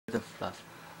The fluff.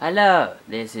 Hello,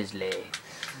 this is Lee.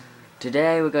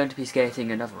 Today we're going to be skating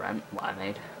another ramp, what I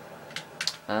made.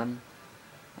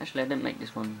 Actually I didn't make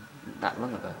this one that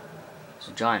long ago. It's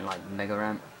a giant like mega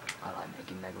ramp. I like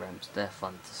making mega ramps, they're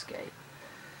fun to skate.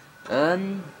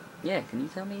 Yeah, can you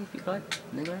tell me if you like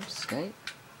mega ramps to skate?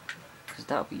 Because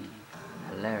that would be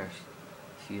hilarious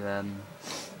if you,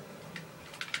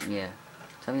 yeah.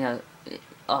 Tell me how,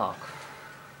 oh,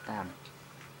 damn.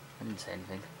 I didn't say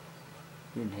anything.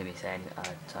 You didn't hear me say anything.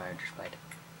 Sorry, just wait.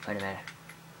 Wait a minute.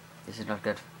 This is not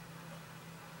good.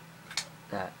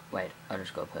 Wait, I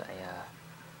just gotta put a,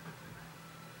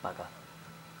 bugger.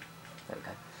 There we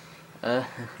go.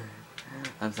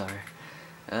 I'm sorry.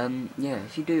 Yeah,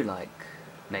 if you do like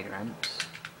mega ramps,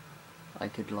 I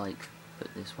could like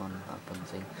put this one up on the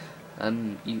thing.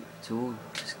 To all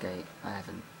to skate, I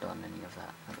haven't done any of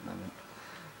that at the moment.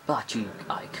 But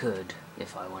I could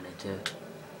if I wanted to.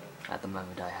 At the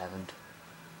moment I haven't.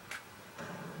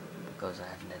 Because I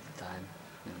haven't had the time.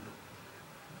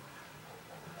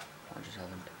 I just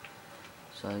haven't.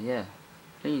 So yeah,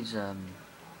 please,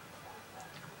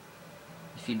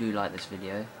 if you do like this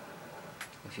video,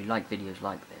 if you like videos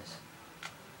like this,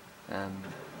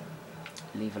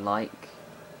 leave a like,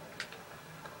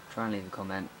 try and leave a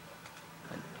comment,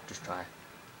 and just try.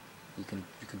 You can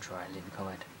try and leave a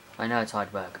comment. I know it's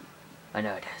hard work. I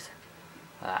know it is.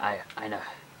 I know,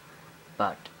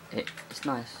 but it's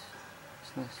nice.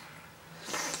 It's nice.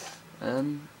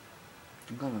 I'm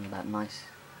going on about nice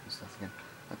and stuff again.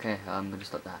 Okay, I'm gonna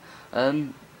stop that.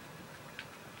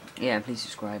 Yeah, and please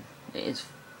subscribe. It is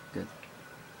good.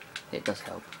 It does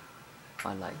help.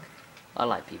 I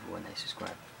like people when they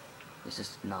subscribe. It's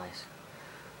just nice.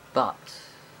 But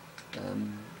I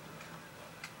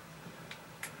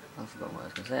forgot what I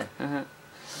was gonna say.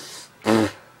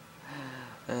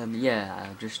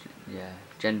 Yeah,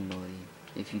 generally,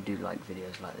 if you do like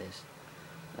videos like this,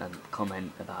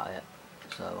 comment about it,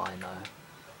 so I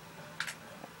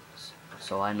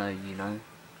know you know,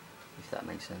 if that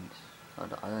makes sense. I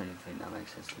don't even think that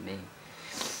makes sense to me.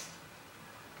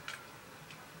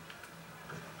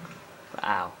 But,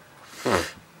 ow.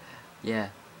 Yeah.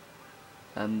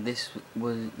 This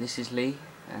is Lee,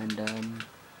 and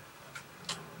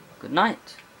good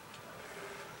night.